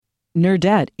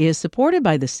Nerdette is supported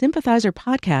by the Sympathizer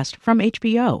podcast from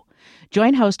HBO.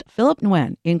 Join host Philip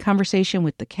Nguyen in conversation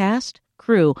with the cast,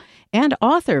 crew, and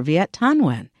author Viet Thanh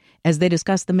Nguyen as they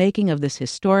discuss the making of this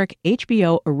historic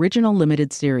HBO original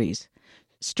limited series.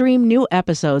 Stream new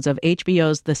episodes of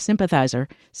HBO's The Sympathizer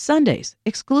Sundays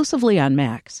exclusively on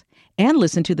Max, and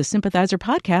listen to the Sympathizer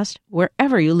podcast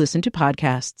wherever you listen to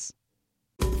podcasts.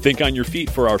 Think on your feet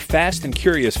for our Fast and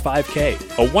Curious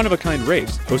 5K, a one-of-a-kind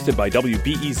race hosted by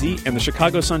WBEZ and the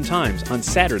Chicago Sun-Times on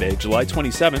Saturday, July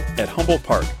 27th at Humboldt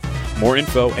Park. More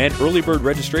info and early bird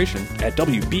registration at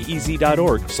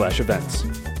wbez.org/events.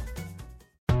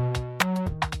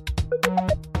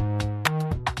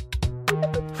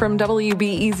 From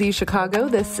WBEZ Chicago,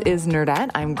 this is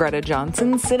Nerdette. I'm Greta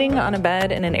Johnson, sitting on a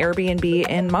bed in an Airbnb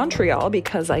in Montreal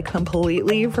because I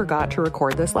completely forgot to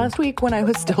record this last week when I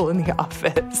was still in the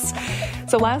office.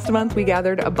 So last month, we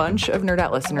gathered a bunch of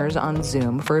Nerdette listeners on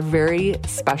Zoom for a very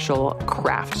special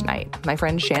craft night. My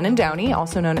friend Shannon Downey,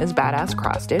 also known as Badass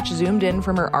Cross Stitch, zoomed in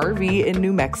from her RV in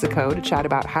New Mexico to chat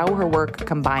about how her work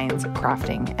combines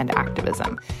crafting and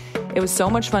activism. It was so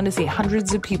much fun to see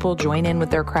hundreds of people join in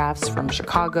with their crafts from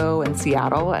Chicago and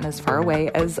Seattle and as far away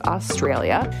as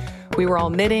Australia. We were all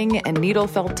knitting and needle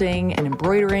felting and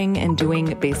embroidering and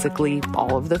doing basically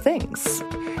all of the things.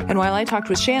 And while I talked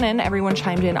with Shannon, everyone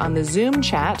chimed in on the Zoom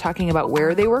chat talking about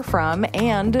where they were from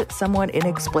and, somewhat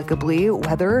inexplicably,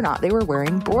 whether or not they were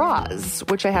wearing bras,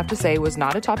 which I have to say was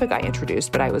not a topic I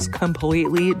introduced, but I was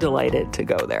completely delighted to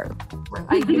go there.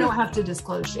 You don't have to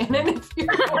disclose, Shannon, if you're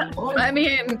I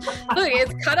mean, look,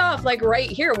 it's cut off like right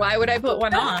here. Why would I put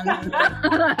one on?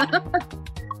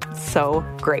 So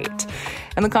great.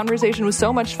 And the conversation was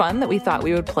so much fun that we thought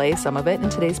we would play some of it in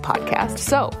today's podcast.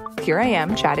 So here I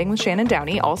am chatting with Shannon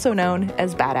Downey, also known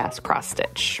as Badass Cross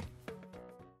Stitch.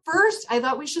 First, I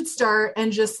thought we should start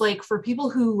and just for people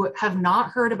who have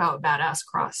not heard about Badass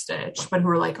Cross Stitch, but who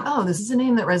are like, oh, this is a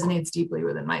name that resonates deeply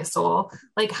within my soul.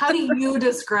 How do you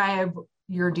describe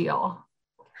your deal?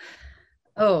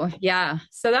 Oh, yeah.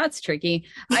 So that's tricky.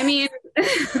 I mean,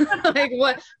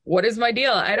 what is my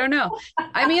deal? I don't know.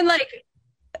 I mean,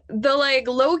 the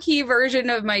low-key version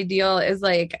of my deal is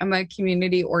I'm a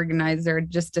community organizer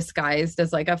just disguised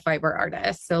as a fiber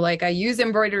artist. So I use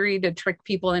embroidery to trick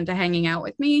people into hanging out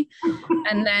with me.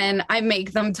 And then I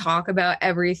make them talk about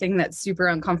everything that's super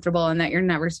uncomfortable and that you're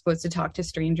never supposed to talk to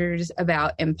strangers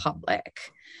about in public.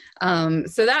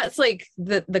 So that's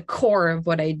the core of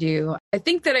what I do. I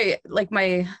think that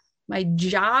my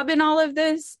job in all of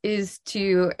this is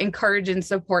to encourage and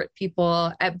support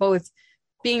people at both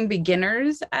being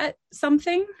beginners at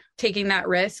something, taking that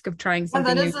risk of trying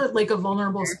something. That is a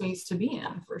vulnerable space to be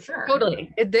in, for sure.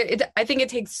 Totally. I think it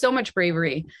takes so much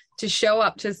bravery to show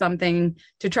up to something,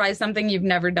 to try something you've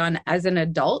never done as an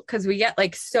adult, because we get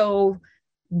so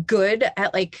good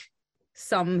at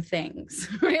some things,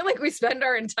 right? We spend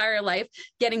our entire life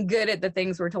getting good at the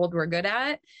things we're told we're good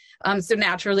at. So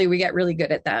naturally we get really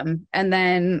good at them. And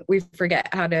then we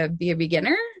forget how to be a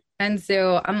beginner. And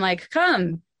so I'm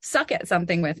come suck at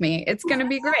something with me. It's going to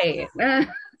be great.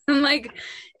 I'm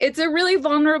it's a really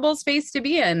vulnerable space to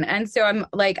be in. And so I'm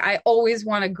I always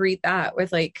want to greet that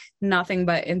with nothing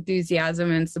but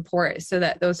enthusiasm and support so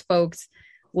that those folks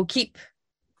will keep,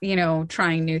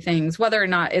 trying new things, whether or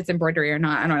not it's embroidery or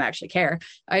not. I don't actually care.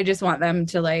 I just want them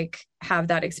to have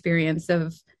that experience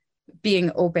of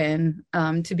being open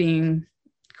to being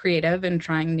creative and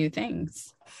trying new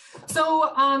things.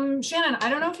 So, Shannon, I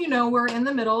don't know if you know, we're in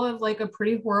the middle of a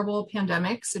pretty horrible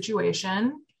pandemic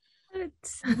situation,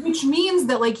 which means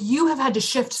that you have had to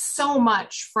shift so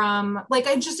much from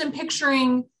I just am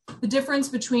picturing the difference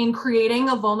between creating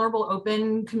a vulnerable,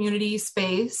 open community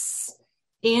space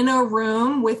in a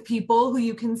room with people who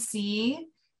you can see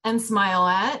and smile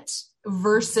at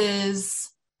versus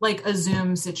a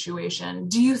Zoom situation.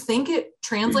 Do you think it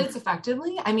translates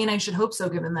effectively? I mean, I should hope so,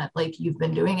 given that you've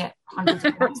been doing it hundreds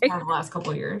of times over the last couple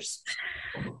of years.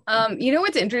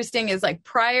 What's interesting is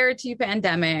prior to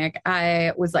pandemic,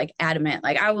 I was adamant,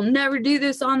 I will never do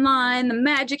this online. The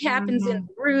magic happens in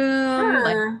the room.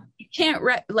 Sure. You can't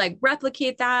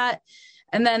replicate that.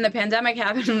 And then the pandemic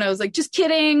happened and I was just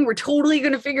kidding. We're totally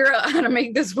going to figure out how to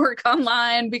make this work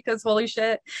online because holy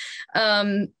shit.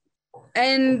 And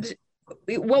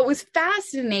what was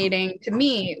fascinating to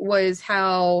me was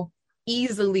how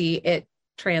easily it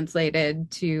translated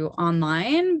to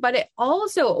online, but it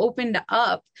also opened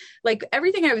up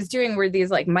everything I was doing were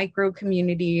these micro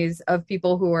communities of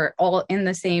people who are all in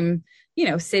the same,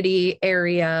 city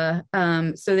area.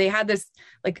 So they had this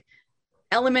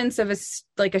elements of a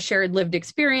shared lived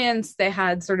experience. They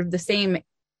had sort of the same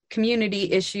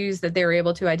community issues that they were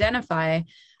able to identify.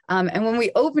 And when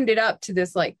we opened it up to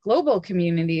this like global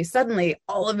community, suddenly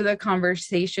all of the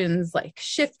conversations like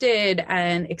shifted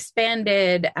and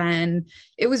expanded. And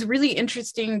it was really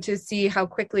interesting to see how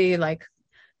quickly like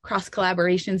cross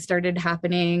collaboration started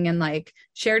happening and like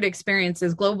shared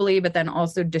experiences globally, but then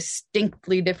also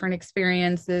distinctly different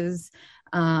experiences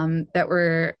that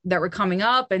were coming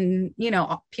up, and, you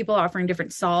know, people offering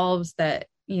different solves that,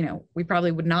 you know, we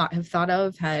probably would not have thought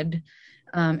of had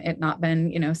it not been,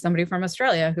 you know, somebody from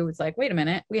Australia who was like, wait a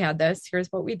minute, we had this, here's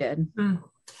what we did.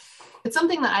 It's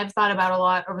something that I've thought about a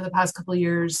lot over the past couple of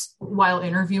years while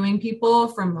interviewing people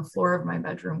from the floor of my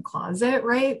bedroom closet,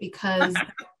 right? Because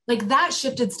like that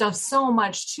shifted stuff so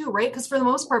much too, right? Because for the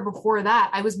most part, before that,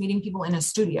 I was meeting people in a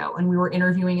studio and we were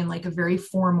interviewing in like a very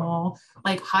formal,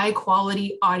 like high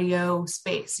quality audio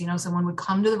space. You know, someone would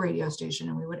come to the radio station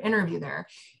and we would interview there.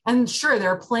 And sure, there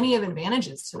are plenty of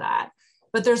advantages to that.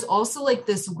 But there's also like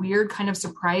this weird kind of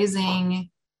surprising,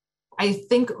 I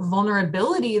think,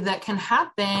 vulnerability that can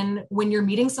happen when you're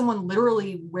meeting someone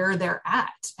literally where they're at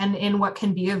and in what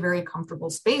can be a very comfortable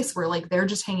space where like they're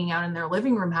just hanging out in their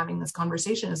living room having this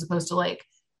conversation, as opposed to like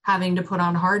having to put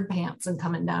on hard pants and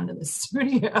coming down to the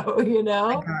studio, you know?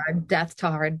 Oh my God, death to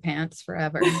hard pants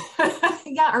forever.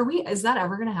 Yeah. Is that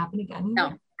ever going to happen again?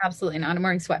 No, absolutely not. I'm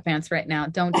wearing sweatpants right now.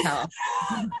 Don't tell.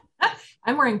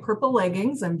 I'm wearing purple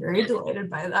leggings. I'm very delighted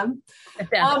by them.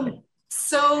 Definitely.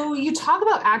 So you talk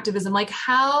about activism, like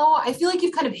how I feel like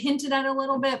you've kind of hinted at it a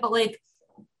little bit, but like,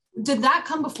 did that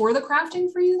come before the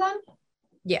crafting for you then?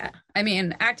 Yeah. I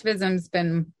mean, activism's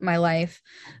been my life.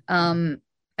 And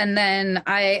then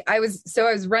I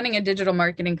was running a digital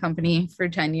marketing company for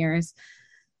 10 years.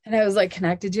 And I was like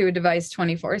connected to a device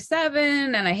 24/7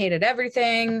 and I hated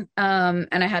everything. And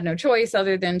I had no choice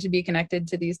other than to be connected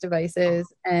to these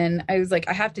devices. And I was like,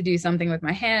 I have to do something with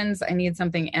my hands. I need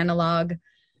something analog.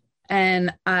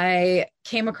 And I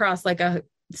came across like a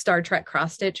Star Trek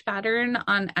cross stitch pattern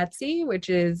on Etsy, which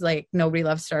is like, nobody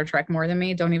loves Star Trek more than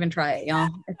me. Don't even try it, y'all.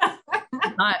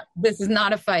 This is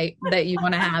not a fight that you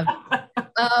want to have.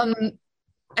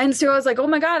 And so I was like, oh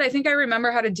my God, I think I remember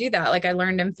how to do that. Like I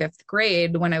learned in 5th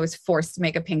grade when I was forced to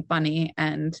make a pink bunny,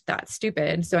 and that's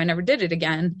stupid. So I never did it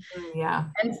again. Yeah.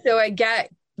 And so I get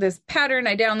this pattern,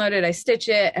 I download it, I stitch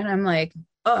it, and I'm like,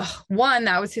 oh, 1,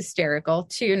 that was hysterical.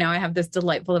 2, now I have this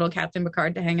delightful little Captain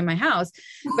Picard to hang in my house.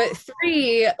 But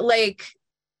 3, like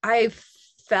I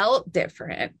felt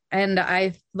different. And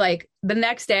I like the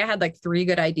next day I had like 3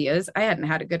 good ideas. I hadn't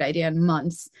had a good idea in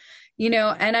months. You know,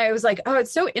 and I was like, oh,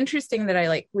 it's so interesting that I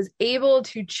like was able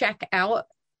to check out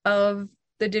of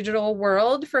the digital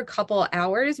world for a couple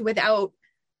hours without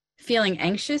feeling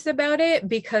anxious about it,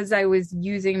 because I was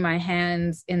using my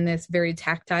hands in this very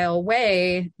tactile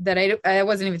way that I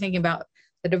wasn't even thinking about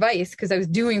the device, because I was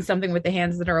doing something with the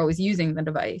hands that are always using the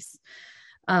device.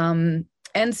 And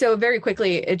so very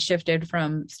quickly it shifted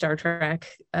from Star Trek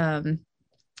to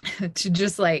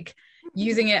just like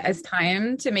using it as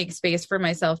time to make space for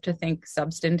myself to think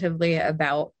substantively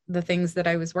about the things that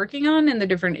I was working on and the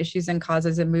different issues and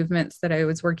causes and movements that I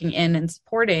was working in and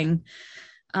supporting.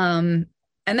 And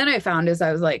then I found, as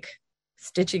I was like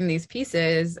stitching these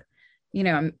pieces, you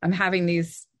know, I'm having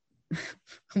these,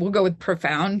 we'll go with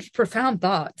profound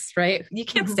thoughts, right? You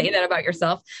can't say that about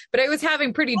yourself, but I was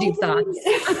having pretty deep thoughts.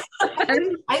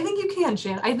 I think you can,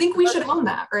 Shan. I think we should own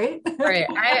that, right? Right.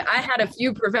 I had a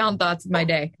few profound thoughts in my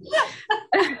day.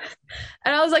 And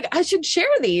I was like, I should share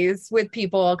these with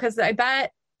people, because I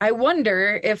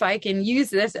wonder if I can use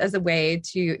this as a way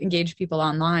to engage people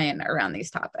online around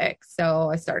these topics. So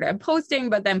I started posting,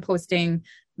 but then posting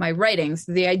my writing.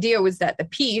 So the idea was that the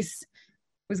piece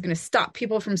was going to stop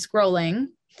people from scrolling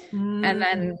and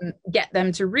then get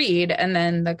them to read. And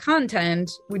then the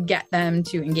content would get them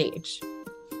to engage.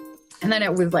 And then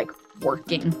it was like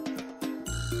working.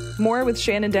 More with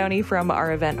Shannon Downey from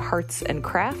our event Hearts and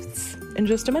Crafts in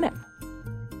just a minute.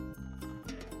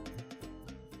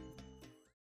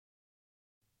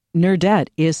 Nerdette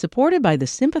is supported by the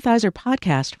Sympathizer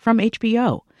podcast from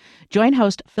HBO. Join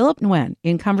host Philip Nguyen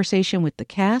in conversation with the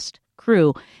cast,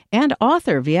 crew, and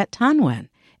author Viet Thanh Nguyen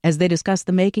as they discuss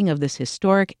the making of this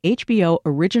historic HBO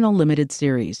original limited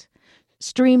series.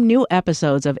 Stream new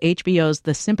episodes of HBO's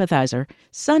The Sympathizer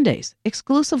Sundays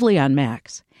exclusively on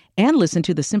Max, and listen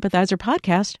to the Sympathizer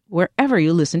podcast wherever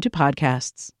you listen to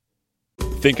podcasts.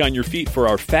 Think on your feet for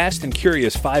our Fast and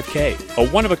Curious 5K, a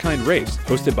one-of-a-kind race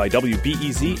hosted by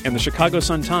WBEZ and the Chicago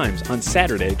Sun-Times on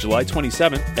Saturday, July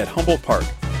 27th at Humboldt Park.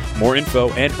 More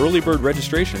info and early bird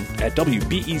registration at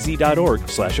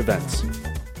wbez.org/events.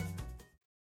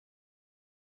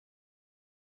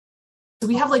 So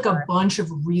we have like a bunch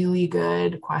of really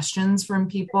good questions from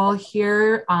people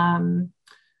here.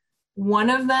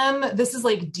 One of them, this is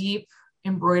like deep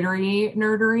embroidery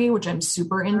nerdery, which I'm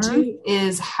super into,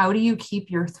 is how do you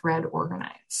keep your thread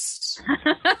organized?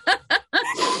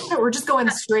 We're just going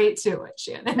straight to it,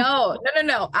 Shannon.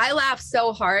 No. I laugh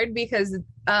so hard because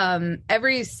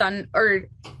every or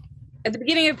at the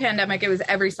beginning of the pandemic, it was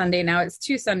every Sunday. Now it's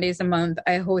 2 Sundays a month.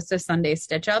 I host a Sunday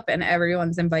Stitch Up and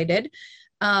everyone's invited.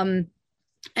 And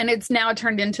it's now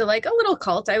turned into like a little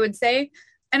cult, I would say.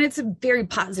 And it's a very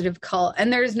positive cult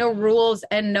and there's no rules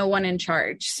and no one in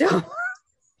charge. So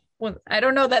well, I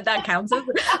don't know that counts as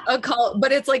a cult,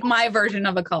 but it's like my version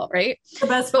of a cult, right? The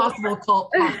best possible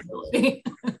cult possibility.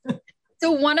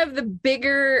 So one of the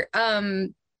bigger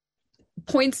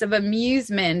points of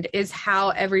amusement is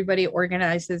how everybody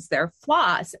organizes their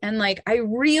floss. And like, I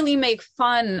really make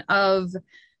fun of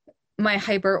my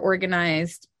hyper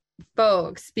organized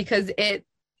folks because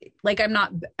I'm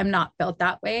not built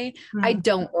that way. Mm-hmm. I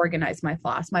don't organize my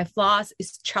floss. My floss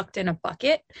is chucked in a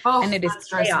bucket and it is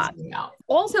chaos.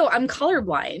 Also, I'm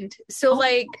colorblind. So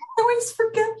I always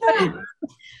forget that.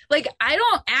 Like, I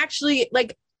don't actually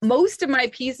like most of my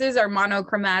pieces are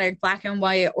monochromatic, black and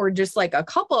white, or just like a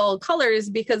couple colors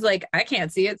because like, I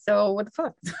can't see it. So what the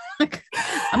fuck? Like,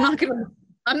 I'm not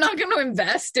going to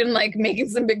invest in like making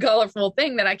some big colorful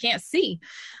thing that I can't see.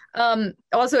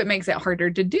 Also it makes it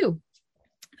harder to do.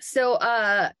 So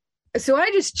I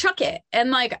just chuck it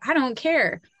and like, I don't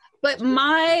care, but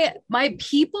my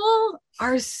people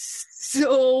are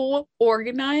so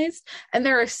organized and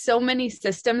there are so many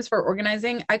systems for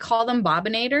organizing. I call them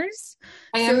bobbinators.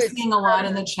 I am seeing a lot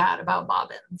in the chat about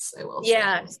bobbins. I will say.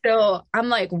 Yeah. So I'm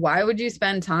like, why would you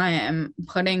spend time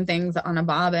putting things on a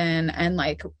bobbin and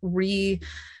like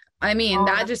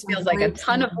that just feels like a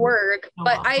ton of work,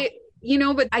 but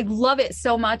but I love it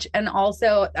so much. And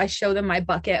also I show them my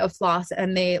bucket of floss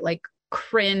and they like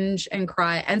cringe and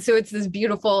cry. And so it's this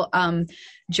beautiful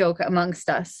joke amongst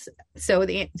us. So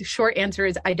the short answer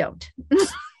is I don't.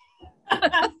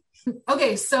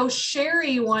 Okay. So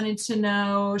Sherry wanted to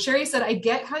know, Sherry said, I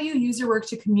get how you use your work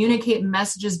to communicate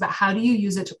messages, but how do you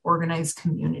use it to organize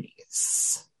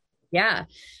communities? Yeah.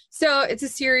 So it's a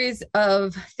series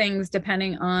of things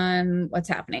depending on what's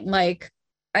happening. Like,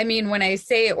 when I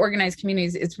say organize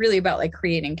communities, it's really about like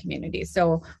creating communities.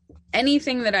 So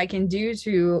anything that I can do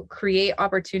to create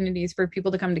opportunities for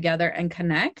people to come together and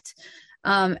connect.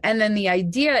 And then the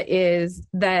idea is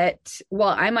that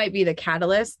while I might be the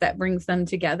catalyst that brings them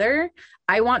together,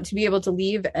 I want to be able to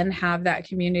leave and have that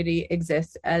community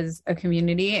exist as a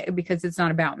community because it's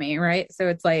not about me, right? So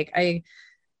it's like I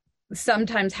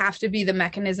sometimes have to be the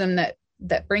mechanism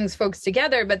that brings folks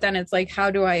together, but then it's like, how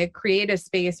do I create a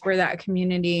space where that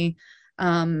community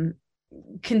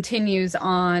continues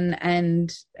on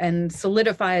and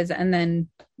solidifies and then,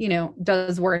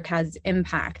 does work, has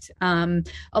impact. A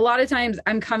lot of times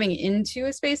I'm coming into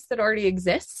a space that already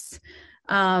exists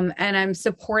and I'm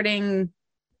supporting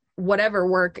whatever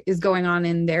work is going on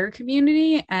in their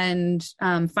community and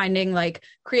finding like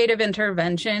creative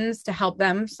interventions to help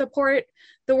them support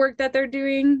the work that they're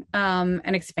doing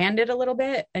and expand it a little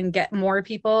bit and get more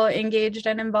people engaged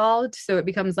and involved. So it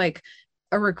becomes like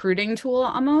a recruiting tool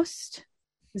almost.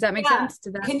 Does that make sense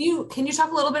to that? Can you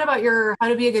talk a little bit about your how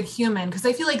to be a good human? Because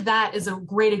I feel like that is a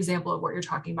great example of what you're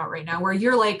talking about right now, where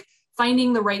you're like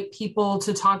finding the right people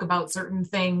to talk about certain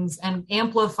things and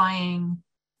amplifying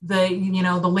the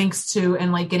links to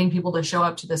and like getting people to show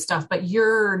up to this stuff, but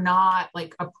you're not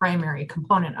like a primary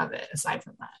component of it aside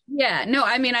from that. Yeah, no,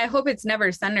 I hope it's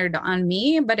never centered on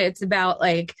me, but it's about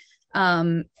like,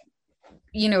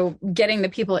 getting the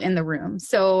people in the room.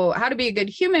 So how to be a good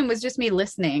human was just me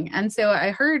listening. And so I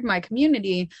heard my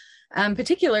community,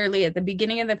 particularly at the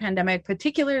beginning of the pandemic,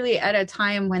 particularly at a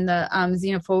time when the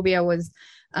xenophobia was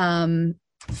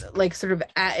like sort of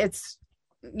at its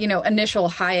initial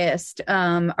highest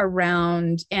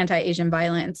around anti-Asian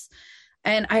violence.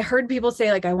 And I heard people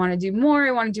say like, I want to do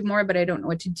more, but I don't know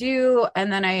what to do.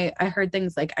 And then I heard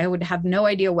things like, I would have no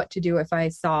idea what to do if I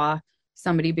saw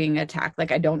somebody being attacked.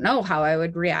 Like, I don't know how I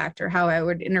would react or how I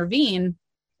would intervene.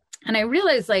 And I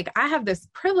realized like, I have this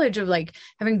privilege of like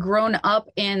having grown up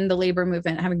in the labor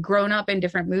movement, having grown up in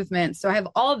different movements. So I have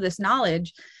all of this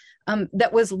knowledge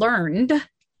that was learned.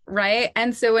 Right.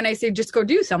 And so when I say just go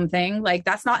do something, like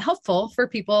that's not helpful for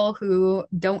people who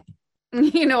don't,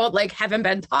 like haven't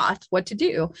been taught what to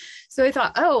do. So I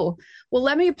thought,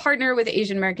 let me partner with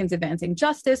Asian Americans Advancing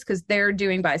Justice because they're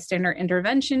doing bystander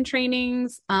intervention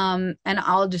trainings. And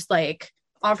I'll just like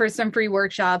offer some free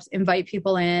workshops, invite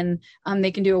people in.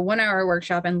 They can do a 1-hour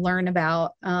workshop and learn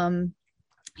about,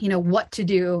 what to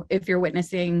do if you're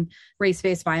witnessing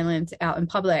race-based violence out in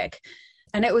public.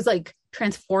 And it was like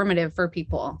transformative for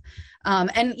people.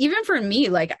 And even for me,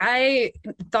 like I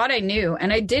thought I knew,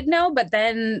 and I did know, but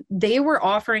then they were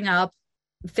offering up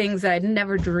things that I'd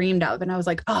never dreamed of. And I was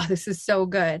like, oh, this is so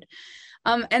good.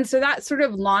 And so that sort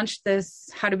of launched this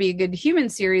How to Be a Good Human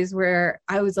series, where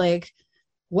I was like,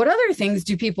 what other things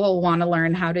do people want to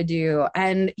learn how to do?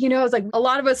 And, you know, I was like, a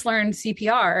lot of us learn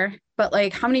CPR, but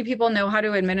like, how many people know how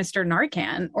to administer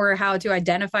Narcan or how to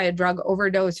identify a drug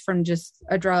overdose from just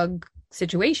a drug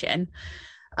situation?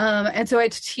 And so I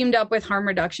teamed up with Harm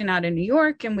Reduction out in New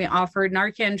York, and we offered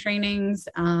Narcan trainings.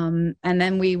 And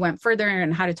then we went further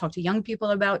in how to talk to young people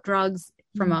about drugs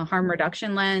from a harm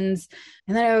reduction lens.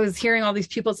 And then I was hearing all these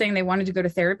people saying they wanted to go to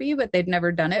therapy, but they'd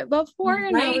never done it before.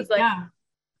 And I was like,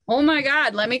 oh my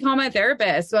God, let me call my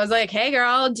therapist. So I was like, hey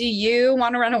girl, do you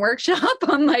want to run a workshop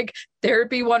on like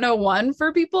therapy 101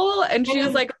 for people? And she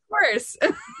was like, of course.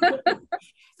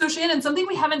 So Shannon, something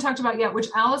we haven't talked about yet, which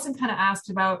Allison kind of asked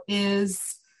about,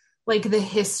 is like the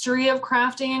history of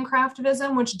crafting and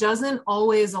craftivism, which doesn't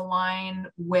always align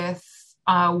with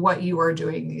what you are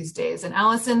doing these days. And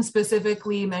Allison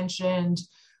specifically mentioned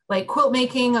like quilt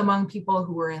making among people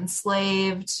who were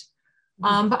enslaved.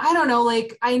 But I don't know,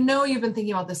 like, I know you've been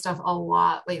thinking about this stuff a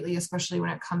lot lately, especially when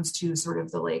it comes to sort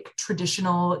of the like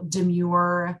traditional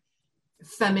demure,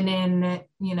 feminine,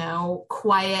 you know,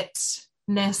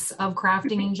 quietness of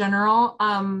crafting in general.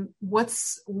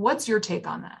 What's your take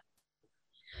on that?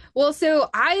 Well, so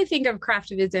I think of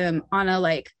craftivism on a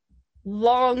like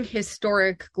long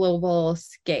historic global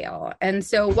scale. And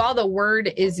so while the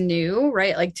word is new,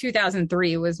 right, like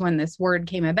 2003 was when this word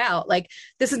came about, like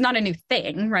this is not a new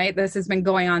thing, right? This has been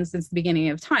going on since the beginning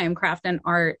of time, craft and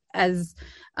art as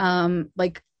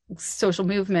like social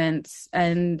movements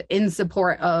and in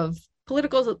support of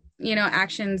political, you know,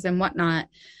 actions and whatnot.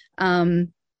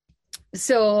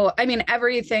 So, I mean,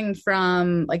 everything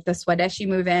from like the Swadeshi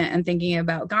movement and thinking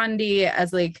about Gandhi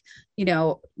as like, you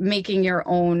know, making your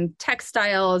own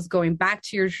textiles, going back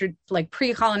to your like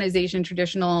pre-colonization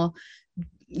traditional,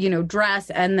 you know, dress,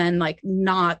 and then like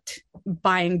not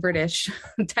buying British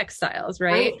textiles,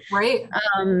 right? Right.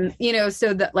 You know,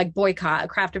 so that like boycott,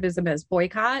 craftivism as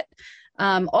boycott.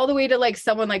 All the way to like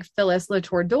someone like Phyllis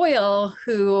Latour Doyle,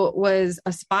 who was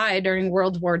a spy during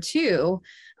World War II,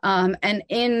 and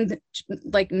in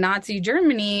like Nazi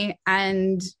Germany,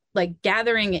 and like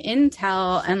gathering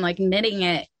intel and like knitting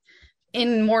it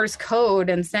in Morse code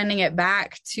and sending it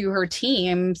back to her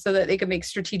team so that they could make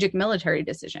strategic military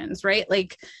decisions, right?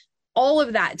 Like all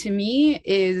of that to me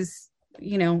is,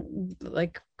 you know,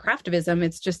 like craftivism.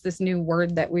 It's just this new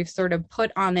word that we've sort of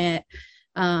put on it.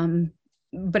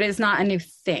 But it's not a new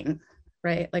thing,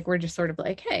 right? Like we're just sort of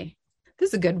like, hey, this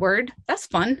is a good word. That's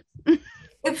fun.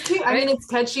 It's cute. I mean, it's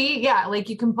catchy. Yeah. Like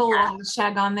you can pull a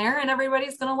hashtag on there and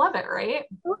everybody's going to love it. Right.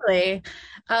 Totally.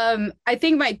 I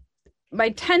think my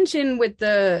tension with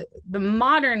the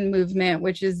modern movement,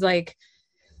 which is like,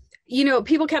 you know,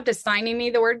 people kept assigning me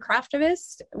the word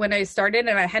craftivist when I started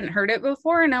and I hadn't heard it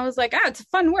before. And I was like, it's a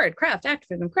fun word. Craft,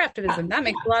 activism, craftivism. That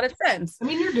makes a lot of sense. I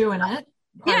mean, you're doing it.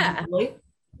 Yeah.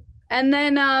 And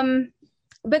then,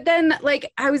 but then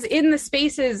like I was in the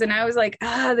spaces and I was like,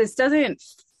 this doesn't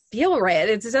feel right.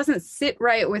 It just doesn't sit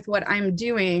right with what I'm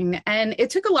doing. And it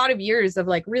took a lot of years of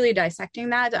like really dissecting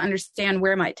that to understand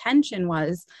where my tension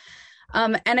was.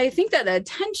 And I think that the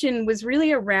tension was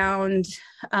really around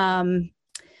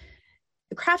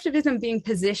craftivism being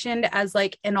positioned as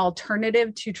like an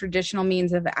alternative to traditional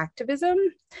means of activism.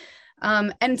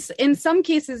 And in some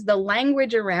cases, the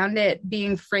language around it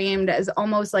being framed as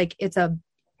almost like it's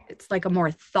like a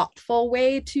more thoughtful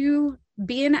way to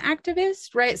be an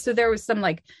activist, right? So there was some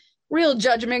like real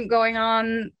judgment going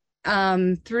on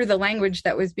through the language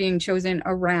that was being chosen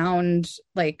around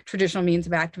like traditional means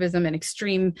of activism and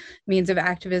extreme means of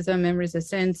activism and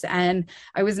resistance. And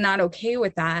I was not okay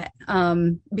with that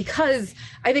because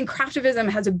I think craftivism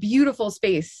has a beautiful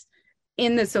space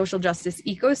in the social justice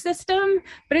ecosystem,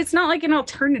 but it's not like an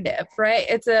alternative, right?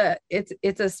 It's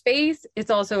a space. It's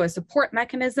also a support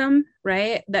mechanism,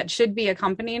 right? That should be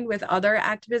accompanied with other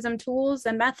activism tools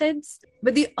and methods.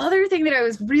 But the other thing that I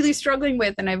was really struggling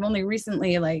with, and I've only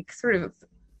recently like sort of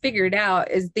figured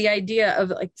out, is the idea of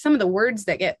like some of the words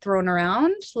that get thrown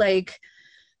around, like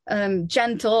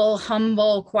gentle,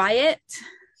 humble, quiet.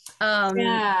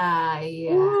 Yeah.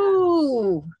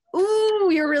 Ooh,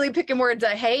 you're really picking words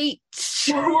I hate.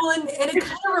 Well, and it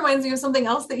kind of reminds me of something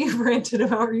else that you've ranted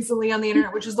about recently on the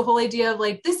internet, which is the whole idea of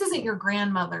like, this isn't your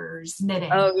grandmother's knitting.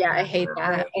 Oh yeah, I hate that.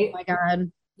 Right? Oh my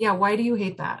God. Yeah, why do you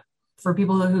hate that? For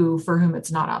people for whom it's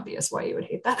not obvious why you would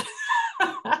hate that.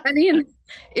 I mean,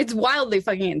 it's wildly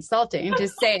fucking insulting to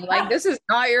say, like, this is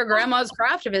not your grandma's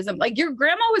craftivism. Like, your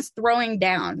grandma was throwing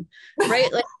down,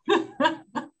 right? Like,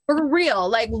 for real.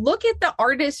 Like, look at the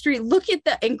artistry, look at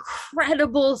the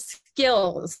incredible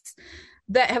skills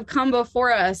that have come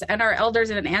before us and our elders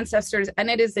and ancestors. And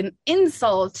it is an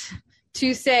insult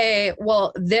to say,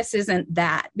 well, this isn't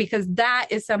that, because that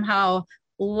is somehow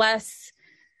less,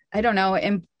 I don't know,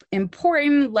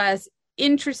 important, less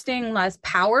interesting, less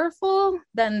powerful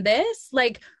than this.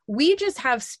 Like, we just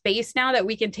have space now that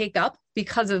we can take up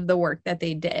because of the work that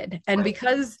they did. And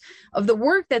because of the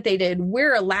work that they did,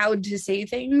 we're allowed to say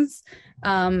things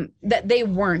that they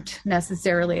weren't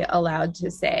necessarily allowed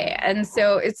to say. And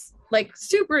so it's like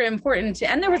super important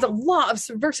and there was a lot of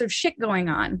subversive shit going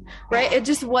on, right? It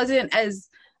just wasn't as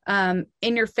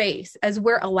in your face as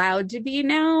we're allowed to be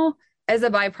now as a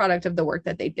byproduct of the work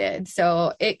that they did.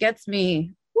 So it gets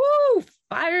me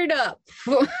fired up.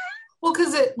 Well,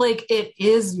 because it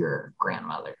is your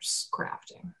grandmother's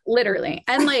crafting. Literally.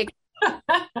 And like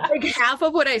half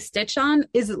of what I stitch on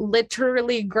is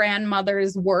literally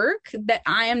grandmother's work that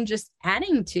I am just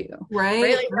adding to.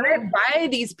 Right. Like, when I buy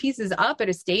these pieces up at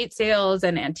estate sales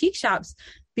and antique shops,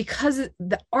 because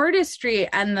the artistry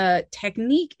and the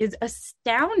technique is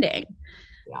astounding.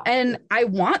 Yeah. And I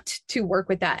want to work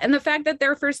with that. And the fact that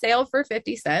they're for sale for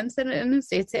 50 cents in an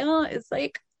estate sale is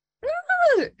like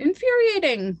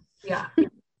infuriating. Yeah.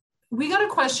 We got a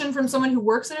question from someone who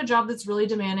works at a job that's really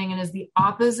demanding and is the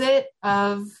opposite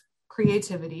of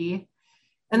creativity.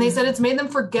 And they said it's made them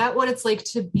forget what it's like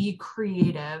to be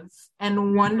creative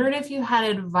and wondered if you had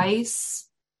advice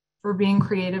for being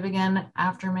creative again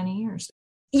after many years.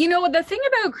 You know, the thing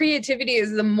about creativity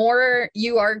is the more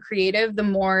you are creative, the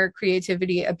more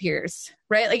creativity appears,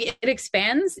 right? Like it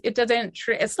expands. It doesn't,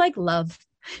 it's like love.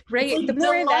 Right. Like the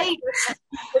more that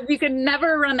you can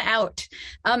never run out.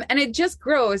 And it just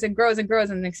grows and grows and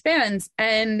grows and expands.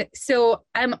 And so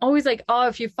I'm always like, oh,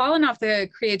 if you've fallen off the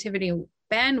creativity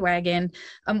bandwagon,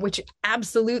 which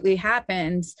absolutely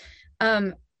happens,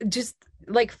 just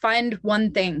like find one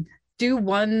thing, do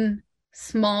one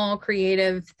small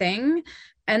creative thing,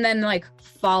 and then like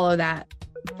follow that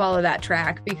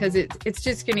track, because it's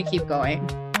just going to keep going.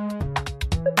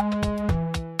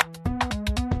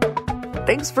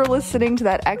 Thanks for listening to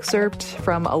that excerpt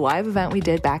from a live event we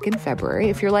did back in February.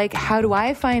 If you're like, how do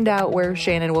I find out where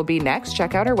Shannon will be next?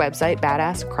 Check out our website,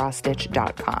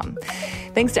 badasscrossstitch.com.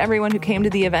 Thanks to everyone who came to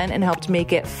the event and helped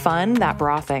make it fun. That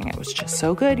bra thing, it was just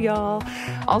so good, y'all.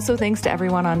 Also, thanks to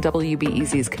everyone on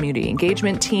WBEZ's community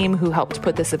engagement team who helped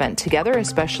put this event together,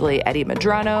 especially Eddie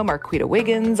Madrano, Marquita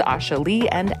Wiggins, Asha Lee,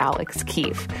 and Alex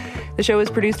Keefe. The show is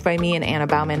produced by me and Anna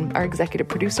Bauman. Our executive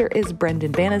producer is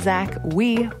Brendan Banaszak.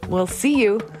 We will see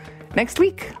you next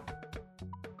week.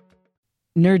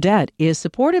 Nerdette is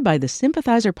supported by the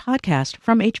Sympathizer podcast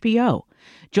from HBO.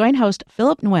 Join host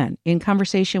Philip Nguyen in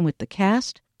conversation with the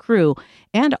cast, crew,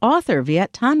 and author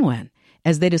Viet Thanh Nguyen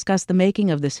as they discuss the making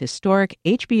of this historic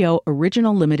HBO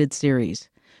original limited series.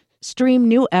 Stream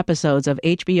new episodes of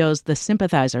HBO's The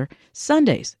Sympathizer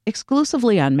Sundays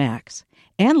exclusively on Max.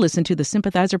 And listen to the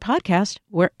Sympathizer podcast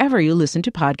wherever you listen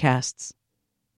to podcasts.